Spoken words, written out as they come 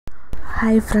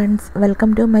Hi friends,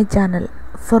 welcome to my channel.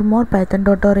 For more Python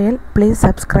tutorial, please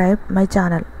subscribe my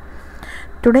channel.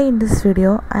 Today in this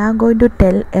video, I am going to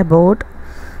tell about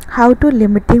how to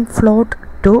limiting float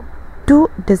to 2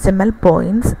 decimal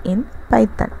points in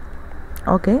Python.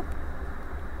 Okay.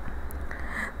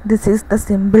 This is the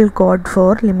simple code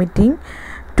for limiting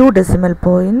 2 decimal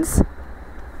points,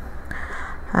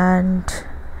 and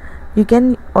you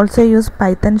can also use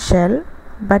Python shell,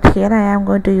 but here I am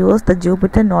going to use the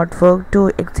Jupyter Notebook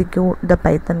to execute the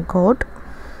Python code.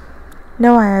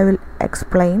 Now I will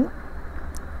explain.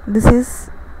 This is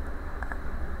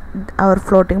our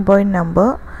floating point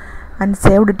number and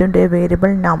saved it into a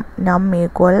variable num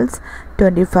equals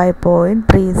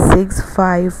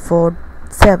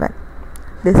 25.36547.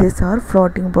 This is our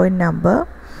floating point number,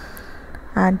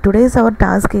 and today's our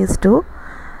task is to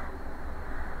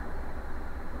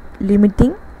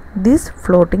limiting this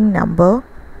floating number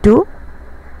to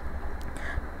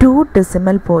 2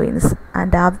 decimal points,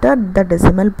 and after the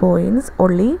decimal points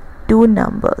only 2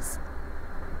 numbers.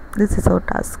 This is our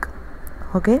task.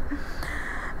 Okay,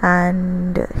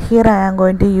 and here I am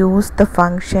going to use the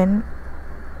function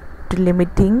to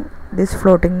limiting this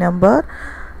floating number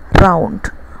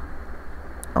round.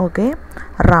 Okay,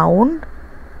 round,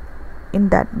 in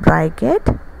that bracket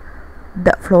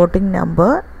the floating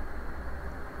number,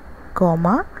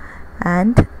 comma,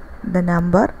 and the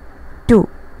number 2,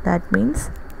 that means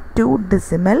 2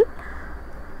 decimal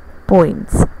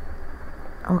points.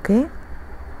 Okay,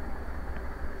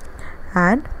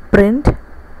 and print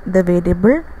the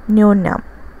variable new num.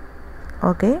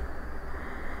 Okay,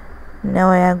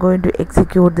 now I am going to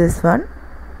execute this one.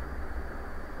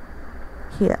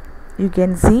 Here you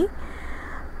can see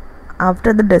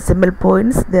after the decimal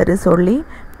points there is only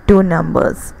 2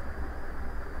 numbers.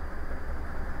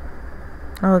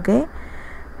 Okay,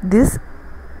 this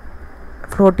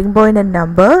floating point and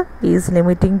number is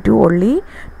limiting to only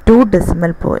 2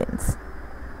 decimal points.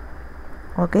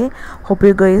 Okay, hope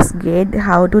you guys get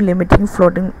how to limiting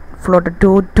float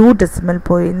to 2 decimal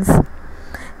points.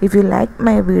 If you like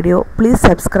my video, please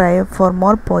subscribe for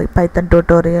more Python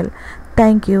tutorial.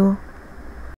 Thank you.